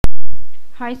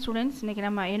Hi students, இன்னைக்கு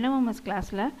நம்ம NMMS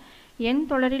கிளாஸ்ல எண்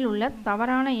தொடரில் உள்ள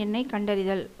தவறான எண்ணை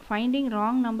கண்டறிதல் finding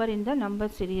wrong number in the number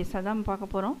series அதான்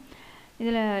பார்க்க போறோம்.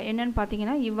 இதில் என்னன்னு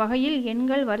பார்த்தீங்கன்னா இவ்வகையில்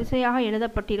எண்கள் வரிசையாக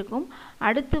எழுதப்பட்டிருக்கும்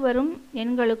அடுத்து வரும்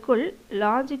எண்களுக்குள்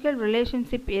லாஜிக்கல்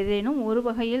ரிலேஷன்ஷிப் ஏதேனும் ஒரு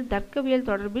வகையில் தர்க்கவியல்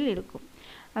தொடர்பில் இருக்கும்.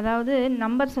 அதாவது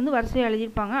நம்பர்ஸ் வந்து வரிசையாக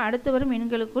எழுதியிருப்பாங்க, அடுத்து வரும்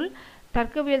எண்களுக்குள்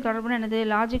தர்க்கவியல் தொடர்புன்னு என்னது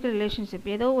லாஜிக்கல் ரிலேஷன்ஷிப்,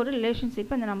 ஏதோ ஒரு ரிலேஷன்ஷிப்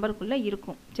அந்த நம்பருக்குள்ளே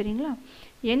இருக்கும். சரிங்களா?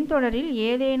 எண் தொடரில்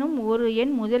ஏதேனும் ஒரு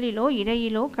எண் முதலிலோ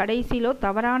இடையிலோ கடைசியிலோ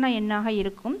தவறான எண்ணாக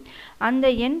இருக்கும். அந்த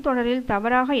எண் தொடரில்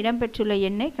தவறாக இடம்பெற்றுள்ள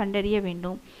எண்ணை கண்டறிய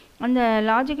வேண்டும். அந்த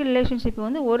லாஜிக்கல் ரிலேஷன்ஷிப்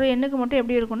வந்து ஒரு எண்ணுக்கு மட்டும்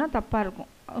எப்படி இருக்கும்னா தப்பாக இருக்கும்.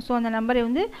 ஸோ அந்த நம்பரை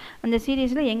வந்து அந்த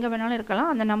சீரீஸில் எங்கே வேணாலும் இருக்கலாம்,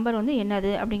 அந்த நம்பர் வந்து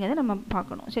என்னது அப்படிங்கிறத நம்ம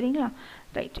பார்க்கணும். சரிங்களா?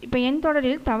 ரைட். இப்போ எண்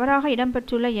தொடரில் தவறாக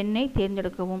இடம்பெற்றுள்ள எண்ணை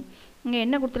தேர்ந்தெடுக்கவும். இங்கே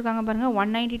என்ன கொடுத்துருக்காங்க பாருங்கள்,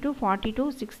 192 42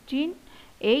 16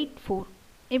 8 4.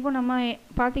 இப்போ நம்ம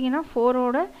பார்த்தீங்கன்னா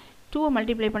 4ஓட 2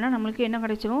 மல்டிப்ளை பண்ணால் நம்மளுக்கு என்ன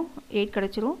கிடச்சிரும், 8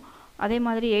 கிடச்சிரும். அதே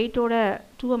மாதிரி 8ஓட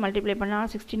 2 மல்டிப்ளை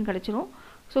பண்ணால் 16 கிடச்சிரும்.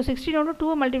 ஸோ 16ஓட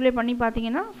 2 மல்டிப்ளை பண்ணி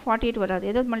பார்த்தீங்கன்னா 48 வராது.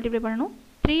 எதாவது மல்டிப்ளை பண்ணணும்,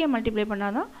 3 மல்டிப்ளை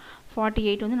பண்ணால் தான்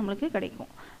 48 வந்து நம்மளுக்கு கிடைக்கும்.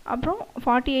 அப்புறம்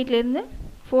 48லேருந்து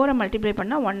 4 மல்டிப்ளை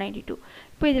பண்ணால் 192.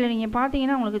 இப்போ இதில் நீங்கள்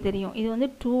பார்த்தீங்கன்னா உங்களுக்கு தெரியும், இது வந்து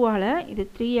 2ஆல், இது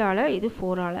 3ஆல், இது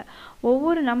 4ஆல்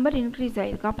ஒவ்வொரு நம்பர் இன்க்ரீஸ்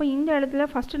ஆகிருக்கு. அப்போ இந்த இடத்துல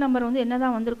ஃபஸ்ட்டு நம்பர் வந்து என்ன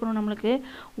தான் வந்திருக்கணும், நம்மளுக்கு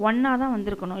 1ஆக தான்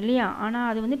வந்திருக்கணும் இல்லையா? ஆனால்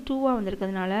அது வந்து 2ஆக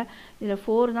வந்திருக்கிறதுனால இதில்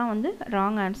 4 தான் வந்து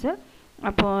ராங் ஆன்சர்.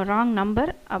 அப்போது ராங் நம்பர்.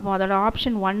 அப்போ அதோட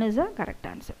option 1 is a correct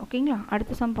answer. ஓகேங்களா?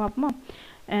 அடுத்த சம் பார்ப்போமா.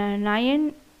 9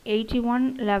 81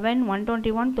 11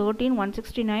 121 13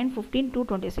 169 15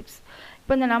 226.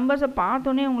 இப்போ இந்த நம்பர்ஸை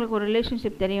பார்த்தோன்னே உங்களுக்கு ஒரு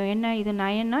ரிலேஷன்ஷிப் தெரியும். என்ன, இது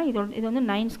 9னா இது வந்து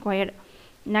 9 ஸ்கொயர்டு.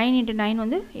 9 × 9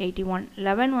 வந்து 81.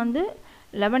 11 வந்து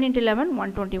 11 × 11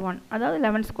 121. அதாவது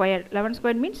 11 square. 11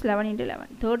 square means 11 ×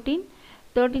 11.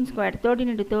 13 square.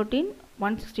 13 × 13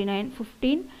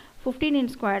 169. 15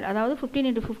 square. அதாவது 15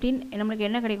 × 15 நம்மளுக்கு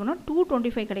என்ன கிடைக்கணும்,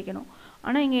 225 கிடைக்கணும்.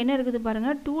 ஆனால் இங்கே என்ன இருக்குது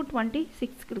பாருங்கள்,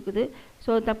 226 இருக்குது.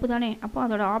 ஸோ தப்பு தானே. அப்போ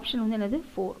அதோட ஆப்ஷன் வந்து என்னது,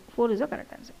 4 இஸ் அ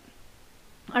கரெக்ட் ஆன்சர்.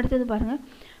 அடுத்தது பாருங்கள்,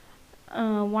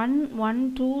 1 1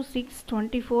 2 6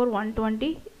 24 120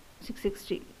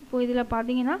 660. இப்போ இதில்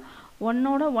பார்த்தீங்கன்னா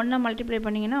 1ஓட 1 மல்டிப்ளை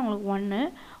பண்ணிங்கன்னா உங்களுக்கு 1,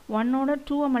 1ஓட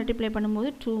 2 மல்டிப்ளை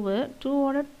பண்ணும்போது 2,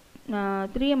 2ஓட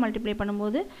 3 மல்டிப்ளை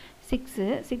பண்ணும்போது 6,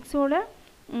 6ஓட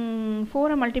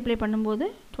 4 மல்டிப்ளை பண்ணும்போது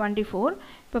 24.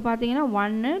 இப்போ பார்த்தீங்கன்னா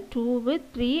 1 2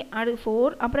 3 அது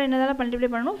 4, அப்புறம் என்னதால் மல்டிப்ளை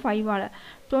பண்ணணும், 5ஆல்.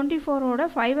 24ஓட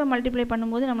 5 மல்டிப்ளை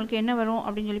பண்ணும்போது நம்மளுக்கு என்ன வரும்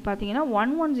அப்படின்னு சொல்லி பார்த்தீங்கன்னா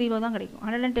 110 தான் கிடைக்கும்,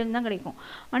 110 தான் கிடைக்கும்.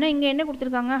 ஆனால் இங்கே என்ன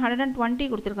கொடுத்துருக்காங்க, 120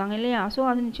 கொடுத்துருக்காங்க இல்லையா? ஸோ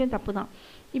அது நிச்சயம் தப்பு தான்.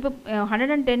 இப்போ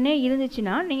 110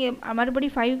 இருந்துச்சுன்னா நீங்கள்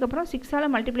மறுபடியும் 5க்கு அப்புறம்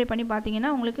 6ஆல் மல்டிப்ளை பண்ணி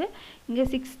பார்த்தீங்கன்னா உங்களுக்கு இங்கே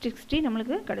 660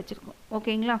 நம்மளுக்கு கிடச்சிருக்கும்.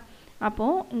 ஓகேங்களா?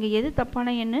 அப்போது இங்கே எது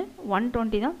தப்பான எண்,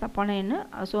 120 தான் தப்பான எண்.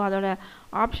 ஸோ அதோட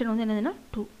ஆப்ஷன் வந்து என்னதுன்னா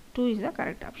 2 இஸ் த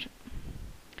கரெக்ட் ஆப்ஷன்.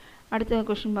 அடுத்த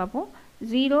கொஸ்டின் பார்ப்போம்.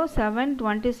 0 7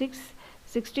 26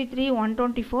 63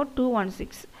 124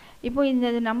 216. இப்போ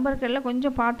இந்த நம்பருக்கெல்லாம்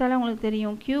கொஞ்சம் பார்த்தாலே உங்களுக்கு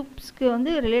தெரியும், க்யூப்ஸ்க்கு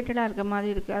வந்து ரிலேட்டடாக இருக்க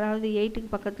மாதிரி இருக்குது. அதாவது 8க்கு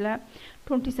பக்கத்தில்,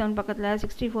 27 பக்கத்தில்,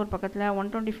 64 பக்கத்தில்,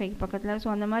 125 பக்கத்தில். ஸோ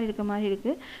அந்த மாதிரி இருக்க மாதிரி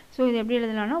இருக்குது. ஸோ இது எப்படி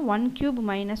எழுதலாம்னா 1 cube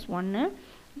minus 1,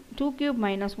 2 cube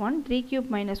minus 1, 3 cube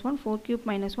minus 1, 4 cube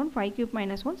minus 1, 5 cube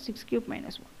minus 1, 6 cube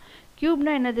minus 1.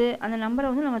 க்யூப்னா என்னது, அந்த நம்பரை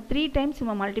வந்து நம்ம 3 டைம்ஸ்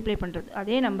நம்ம மல்டிப்ளை பண்ணுறது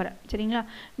அதே நம்பரை. சரிங்களா?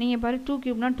 நீங்கள் பாரு 2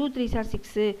 க்யூப்னா 2 3s are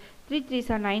 6, 3 3s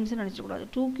are 9ன்னு நினச்சக்கூடாது.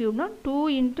 2 க்யூப்னா 2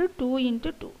 × 2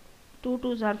 × 2, 2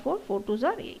 2s are 4, 4 2s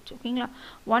are 8. ஓகேங்களா?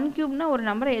 1 க்யூப்னா ஒரு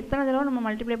நம்பரை எத்தனை தடவை நம்ம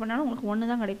மல்டிப்ளை பண்ணாலும் உங்களுக்கு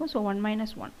 1 தான் கிடைக்கும். So 1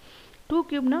 - 1. 2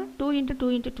 க்யூப்னா 2 × 2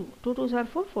 × 2, 2 2s are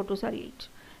 4, 4 2s are 8.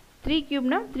 3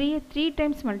 க்யூப்னா 3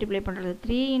 times multiply பண்ணுறது,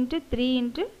 3 × 3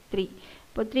 × 3.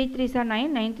 இப்போ 3 3s are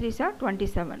 9, 9 3s are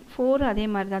 27. 4 அதே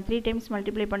மாதிரி தான் 3 டைம்ஸ்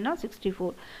மல்டிப்ளை பண்ணால்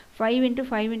 64. 5 ×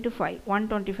 5 × 5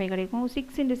 125 கிடைக்கும்.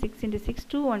 6 × 6 × 6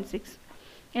 216.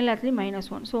 எல்லாத்துலேயும்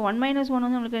 -1. ஸோ 1 - 1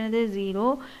 வந்து நம்மளுக்கு என்னது 0,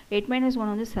 8 -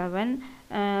 1 வந்து 7,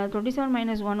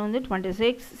 27 - 1 வந்து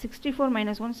 26, 64 -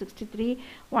 1 63,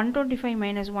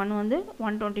 125 - 1 வந்து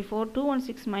 124,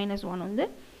 216 - 1 வந்து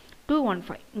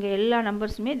 215. இங்கே எல்லா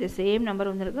நம்பர்ஸுமே இந்த சேம் நம்பர்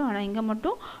வந்திருக்கு. ஆனால் இங்கே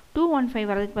மட்டும் 215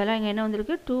 வரதுக்கு பதிலாக இங்கே என்ன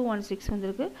வந்திருக்கு, 216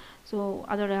 வந்திருக்கு. ஸோ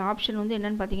அதோட ஆப்ஷன் வந்து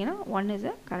என்னென்னு பார்த்தீங்கன்னா 1 இஸ்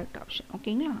அ கரெக்ட் ஆப்ஷன்.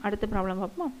 ஓகேங்களா? அடுத்த ப்ராப்ளம்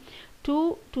பார்ப்போமா. 2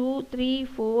 2 3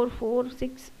 4 4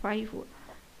 6 5 4.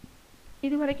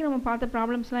 இது வரைக்கும் நம்ம பார்த்த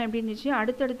ப்ராப்ளம்ஸ்லாம் எப்படி இருந்துச்சு,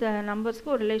 அடுத்தடுத்த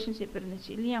நம்பர்ஸ்க்கு ஒரு ரிலேஷன்ஷிப்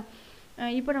இருந்துச்சு இல்லையா?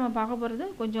 இப்போ நம்ம பார்க்க போகிறது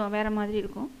கொஞ்சம் வேறு மாதிரி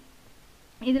இருக்கும்.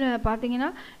 இதில் பார்த்தீங்கன்னா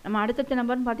நம்ம அடுத்தடுத்த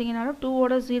நம்பர்னு பார்த்தீங்கன்னாலும்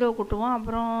 2ஓட 0 கூட்டுவோம்,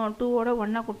 அப்புறம் 2ஓட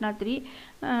 1 கூட்டினா 3,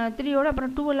 3ஓட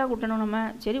அப்புறம் 2 எல்லாம் கூட்டணும் நம்ம.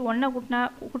 சரி 1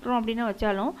 கூட்டுறோம் அப்படின்னு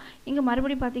வச்சாலும் இங்கே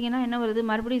மறுபடியும் பார்த்தீங்கன்னா என்ன வருது,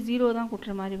 மறுபடியும் 0 தான்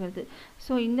கூட்டுற மாதிரி வருது.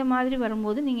 ஸோ இந்த மாதிரி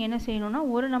வரும்போது நீங்கள் என்ன செய்யணும்னா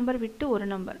ஒரு நம்பர் விட்டு ஒரு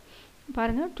நம்பர்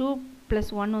பாருங்கள். 2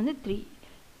 + 1 வந்து 3,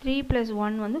 3 plus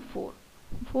 1 வந்து 4.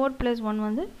 4 plus 1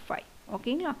 வந்து 5.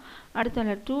 ஓகேங்களா?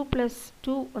 அடுத்தல 2 plus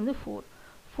 2 வந்து 4.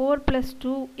 4 plus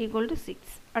 2 equal to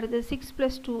 6. அடுத்து 6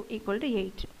 plus 2 equal to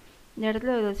 8. இந்த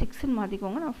இடத்துல 6ன்னு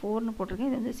மாற்றிக்கோங்க, நான் 4ன்னு போட்டிருக்கேன்,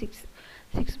 இது வந்து 6.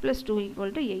 6 plus 2 equal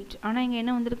to 8. ஆனால் இங்கே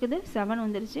என்ன வந்திருக்குது? 7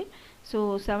 வந்துருச்சு. ஸோ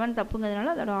 7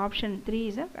 தப்புங்கிறதுனால அதோட option 3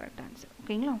 is a correct answer.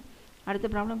 ஓகேங்களா? அடுத்த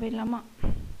ப்ராப்ளம் போயிடலாமா?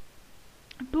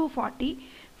 240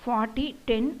 40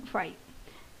 10 5.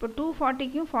 இப்போ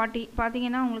 240க்கும் 40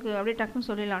 பார்த்தீங்கன்னா உங்களுக்கு அப்படியே டக்குன்னு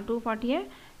சொல்லிடலாம். 240யை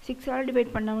 6ஆல்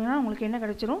டிவைட் பண்ணோம்னா உங்களுக்கு என்ன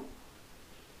கிடச்சிரும்?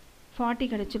 40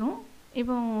 கிடச்சிரும்.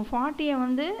 இப்போ 40யை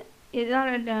வந்து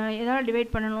எதால்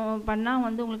டிவைட் பண்ணால்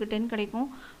வந்து உங்களுக்கு 10 கிடைக்கும்.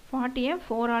 40யை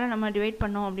 4ஆல் நம்ம டிவைட்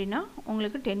பண்ணோம் அப்படின்னா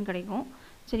உங்களுக்கு 10 கிடைக்கும்.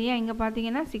 சரியா? இங்கே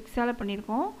பார்த்தீங்கன்னா 6ஆல்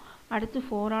பண்ணியிருக்கோம், அடுத்து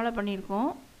 4ஆல்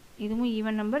பண்ணியிருக்கோம். இதுவும்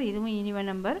ஈவன் நம்பர், இதுவும் ஈவன்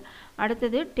நம்பர்.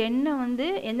 அடுத்தது 10 வந்து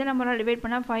எந்த நம்பரால் டிவைட்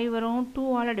பண்ணால் 5 வரும்?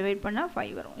 2ஆல் டிவைட் பண்ணால்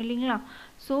 5 வரும் இல்லைங்களா?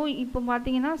 ஸோ இப்போ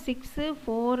பார்த்தீங்கன்னா 6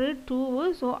 4 2.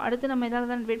 ஸோ அடுத்து நம்ம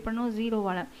எதாவது தான் டிவைட் பண்ணோம்?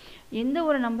 0வால். எந்த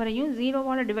ஒரு நம்பரையும்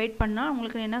 0வால் டிவைட் பண்ணால்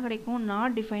உங்களுக்கு என்ன கிடைக்கும்?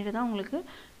 நாட் டிஃபைன்டு தான் உங்களுக்கு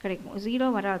கிடைக்கும்,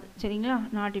 0 வராது. சரிங்களா?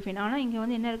 Not define. ஆனால் இங்கே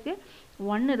வந்து என்ன இருக்குது?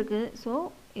 1 இருக்குது. ஸோ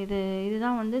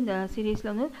இதுதான் வந்து இந்த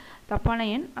சீரீஸில் வந்து தப்பான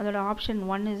எண். அதோட option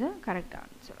 1 is a correct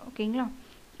answer. ஓகேங்களா?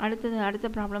 அடுத்த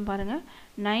ப்ராப்ளம் பாருங்கள்.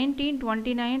 19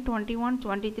 29 21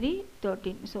 23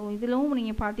 13. ஸோ இதிலும்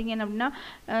நீங்கள் பார்த்தீங்கன்னா அப்படின்னா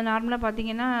நார்மலாக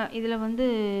பார்த்தீங்கன்னா இதில் வந்து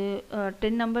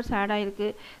 10 நம்பர்ஸ் ஆட் ஆகிருக்கு.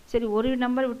 சரி, ஒரு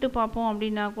நம்பர் விட்டு பார்ப்போம்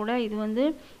அப்படின்னா கூட இது வந்து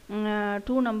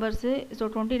 2 நம்பர்ஸு. ஸோ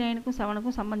 29க்கும்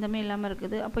 7க்கும் சம்மந்தமே இல்லாமல்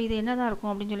இருக்குது. அப்போ இது என்ன தான்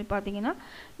இருக்கும் அப்படின்னு சொல்லி பார்த்தீங்கன்னா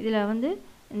இதில் வந்து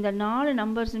இந்த 4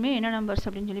 நம்பர்ஸுமே என்ன நம்பர்ஸ்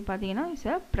அப்படின்னு சொல்லி பார்த்தீங்கன்னா இட்ஸ்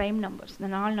அ ப்ரைம் நம்பர்ஸ். இந்த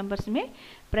 4 நம்பர்ஸுமே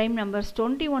ப்ரைம் நம்பர்ஸ்.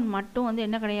 21 மட்டும் வந்து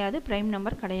என்ன கிடையாது? ப்ரைம்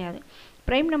நம்பர் கிடையாது.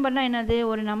 ப்ரைம் நம்பர்னால் என்னது?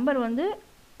 ஒரு நம்பர் வந்து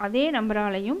அதே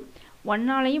நம்பராலையும்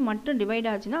 1ஆலையும் மட்டும் டிவைட்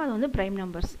ஆச்சுன்னா அது வந்து ப்ரைம்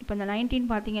நம்பர்ஸ். இப்போ இந்த 19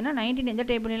 பார்த்தீங்கன்னா 19 எந்த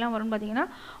டேபிள்லாம் வரும்னு பார்த்தீங்கன்னா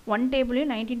 1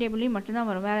 டேபிளையும் 19 டேபிளையும் மட்டும்தான்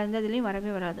வரும், வேறு எந்த இதுலேயும்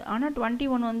வரவே வராது. ஆனால்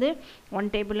 21 வந்து 1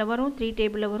 டேபிளில் வரும், 3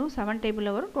 டேபிளில் வரும், 7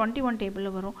 டேபிளில் வரும், 21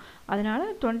 டேபிளில் வரும். அதனால்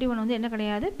 21 வந்து என்ன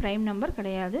கிடையாது? ப்ரைம் நம்பர்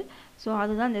கிடையாது. ஸோ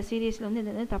அதுதான் இந்த சீரீஸில் வந்து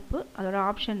இது தப்பு. அதோட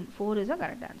option 4 is a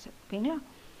correct answer. ஓகேங்களா?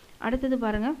 அடுத்தது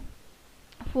பாருங்கள்.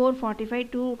 4 45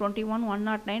 2 21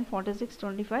 109 46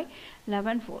 25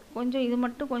 11 4. கொஞ்சம் இது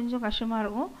மட்டும் கொஞ்சம் கஷ்டமாக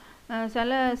இருக்கும்.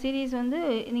 சில சீரீஸ் வந்து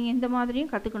நீங்கள் இந்த மாதிரியும்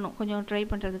கற்றுக்கணும் கொஞ்சம் ட்ரை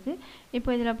பண்ணுறதுக்கு. இப்போ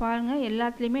இதில் பாருங்கள்,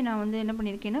 எல்லாத்துலேயுமே நான் வந்து என்ன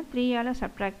பண்ணியிருக்கேன்னா 3ஆல்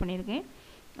சப்ட்ராக்ட் பண்ணியிருக்கேன்.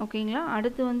 ஓகேங்களா?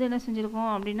 அடுத்து வந்து என்ன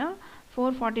செஞ்சுருக்கோம் அப்படின்னா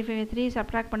 445 3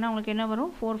 சப்ட்ராக்ட் பண்ணால் உங்களுக்கு என்ன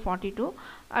வரும்? 442.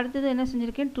 அடுத்தது என்ன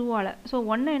செஞ்சுருக்கேன்? 2ஆல். ஸோ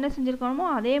 1 என்ன செஞ்சுருக்கணுமோ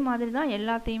அதே மாதிரி தான்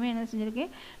எல்லாத்தையுமே என்ன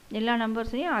செஞ்சுருக்கேன்? எல்லா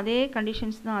நம்பர்ஸையும் அதே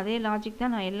கண்டிஷன்ஸ் தான், அதே லாஜிக்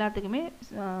தான் நான் எல்லாத்துக்குமே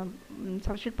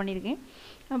சப்ஸ்டியூட் பண்ணியிருக்கேன்.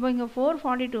 அப்போ இங்கே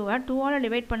 442வை 2ஆல்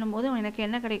டிவைட் பண்ணும்போது எனக்கு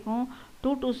என்ன கிடைக்கும்?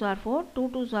 2 2s are 4, 2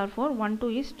 2s are 4, 1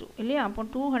 2 is 2 இல்லையா? அப்போ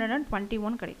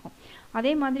 221 கிடைக்கும்.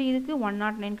 அதே மாதிரி இதுக்கு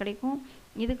 109 கிடைக்கும்,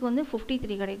 இதுக்கு வந்து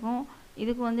 53 கிடைக்கும்,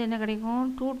 இதுக்கு வந்து என்ன கிடைக்கும்?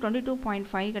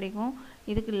 222.5 கிடைக்கும்,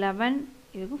 இதுக்கு 11,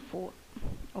 இதுக்கு 4.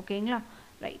 ஓகேங்களா?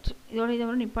 ரைட். இதை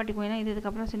வந்து நிப்பாட்டிக்கும். ஏன்னா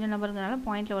இதுக்கப்புறம் சின்ன நம்பருங்கனால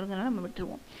பாயிண்டில் வருங்கனால நம்ம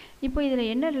விட்டுருவோம். இப்போ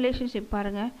இதில் என்ன ரிலேஷன்ஷிப்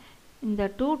பாருங்கள். இந்த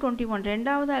 221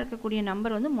 ரெண்டாவதாக இருக்கக்கூடிய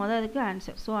நம்பர் வந்து அதுக்கு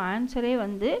ஆன்சர். ஸோ ஆன்சரே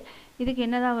வந்து இதுக்கு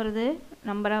என்னதான் வருது?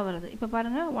 நம்பராக வருது. இப்போ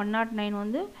பாருங்கள், 109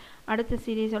 வந்து அடுத்த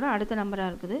சீரீஸோட அடுத்த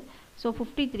நம்பராக இருக்குது. ஸோ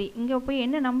 53 இங்கே போய்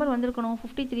என்ன நம்பர் வந்திருக்கணும்?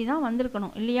 53 தான்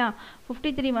வந்திருக்கணும் இல்லையா?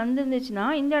 53 வந்துருந்துச்சுன்னா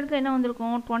இந்த இடத்துல என்ன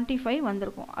வந்திருக்கும்? 25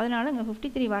 வந்திருக்கும். அதனால் இங்கே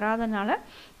 53 வராதனால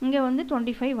இங்கே வந்து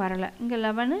 25 வரலை. இங்கே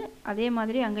 11, அதே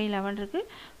மாதிரி அங்கேயும் 11 இருக்குது.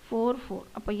 4 4.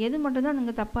 அப்போ எது மட்டும்தான்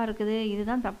இங்கே தப்பாக இருக்குது?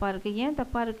 இதுதான் தப்பாக இருக்குது. ஏன்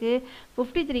தப்பாக இருக்குது?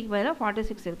 53க்கு பதிலாக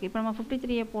 46 இருக்குது. இப்போ நம்ம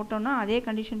 53யை போட்டோம்னா அதே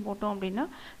கண்டிஷன் போட்டோம் அப்படின்னா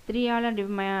 3ஆல்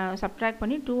சப்ட்ராக்ட்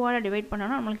பண்ணி 2ஆல் டிவைட்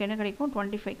பண்ணோன்னா நம்மளுக்கு என்ன கிடைக்கும்?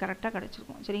 25 கரெக்டாக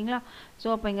கிடச்சிருக்கும். சரிங்களா? ஸோ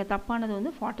அப்போ இங்கே தப்பானது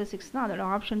வந்து 46 தான். அதோட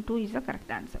option 2 is the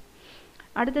correct answer.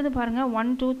 அடுத்தது பாருங்கள்,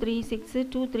 1 2 3 6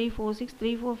 2 3 4 6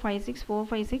 3 4 5 6 4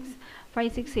 5 6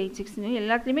 5 6 8 6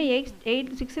 எல்லாத்துலேயுமே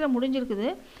 8 6ல் முடிஞ்சிருக்குது.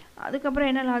 அதுக்கப்புறம்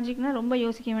என்ன லாஜிக்னால் ரொம்ப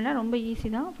யோசிக்க வேண்டாம், ரொம்ப ஈஸி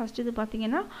தான். ஃபஸ்ட்டு இது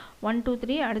பார்த்தீங்கன்னா 1 2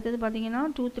 3, அடுத்தது பார்த்தீங்கன்னா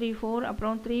 2 3 4,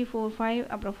 அப்புறம் 3 4 5,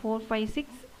 அப்புறம் 4 5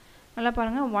 6. நல்லா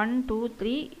பாருங்கள், 1 2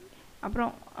 3,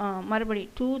 அப்புறம் மறுபடி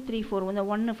 2 3 4. இந்த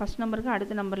 1 ஃபஸ்ட் நம்பருக்கு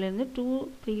அடுத்த நம்பர்லேருந்து 2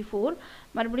 3 4,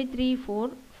 மறுபடி 3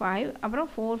 4 5, அப்புறம்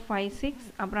 4 5 6,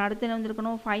 அப்புறம் அடுத்து என்ன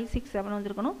வந்திருக்கணும்? 5 6 7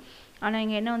 வந்திருக்கணும். ஆனால்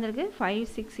இங்கே என்ன வந்திருக்கு? 5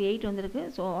 6 8 வந்திருக்கு.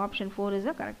 So option 4 is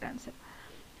the correct answer.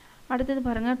 அடுத்தது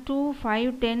பாருங்கள், 2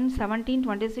 5 10 17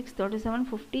 26 37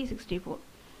 50 64.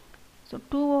 ஸோ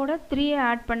 2ஓட 3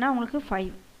 ஆட் பண்ணால் உங்களுக்கு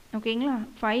 5. ஓகேங்களா?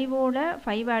 5ஓட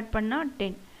 5 ஆட் பண்ணால்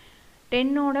 10,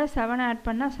 10ஓட 7 ஆட்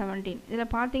பண்ணால் 17.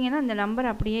 இதில் பார்த்தீங்கன்னா இந்த நம்பர்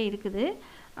அப்படியே இருக்குது.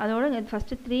 அதோட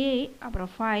ஃபஸ்ட்டு 3,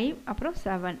 அப்புறம் 5, அப்புறம்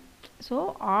 7. ஸோ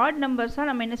ஆட் நம்பர்ஸாக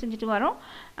நம்ம என்ன செஞ்சுட்டு வரோம்?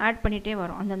 ஆட் பண்ணிகிட்டே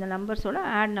வரோம். அந்தந்த நம்பர்ஸோட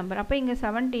ஆட் நம்பர். அப்போ இங்கே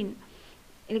 17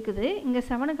 இருக்குது. இங்கே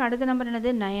 7க்கு அடுத்த நம்பர்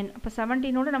என்னது 9. அப்போ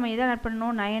 17ஓட நம்ம எதை ஆட்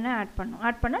பண்ணணும்? 9 ஆட் பண்ணணும்.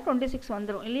 ஆட் பண்ணால் 26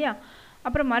 வந்துடும் இல்லையா?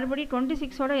 அப்புறம் மறுபடியும்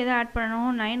 26ஓட எதை ஆட்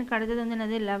பண்ணணும்? 9க்கு அடுத்தது வந்து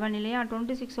என்னது 11 இல்லையா?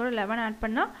 26ஓட 11 ஆட்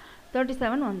பண்ணால்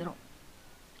 37 வந்துடும்.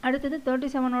 அடுத்தது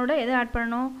 37ஓட எதை ஆட்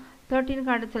பண்ணணும்?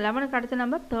 13க்கு அடுத்து 11க்கு அடுத்த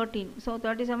நம்பர் 13. ஸோ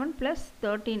 37 +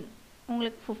 13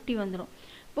 உங்களுக்கு 50 வந்துடும்.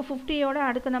 இப்போ 50ஓட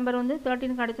அடுத்த நம்பர் வந்து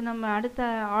 13க்கு அடுத்த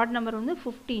ஆட் நம்பர் வந்து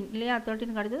 15 இல்லையா?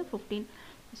 13க்கு அடுத்தது 15.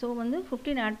 ஸோ வந்து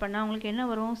 15 ஆட் பண்ணால் உங்களுக்கு என்ன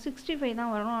வரும்? 65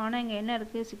 தான் வரும். ஆனால் இங்கே என்ன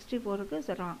இருக்குது? 64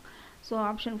 இருக்குது. Wrong. So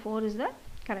option 4 is the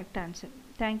correct answer.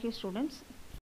 Thank you students.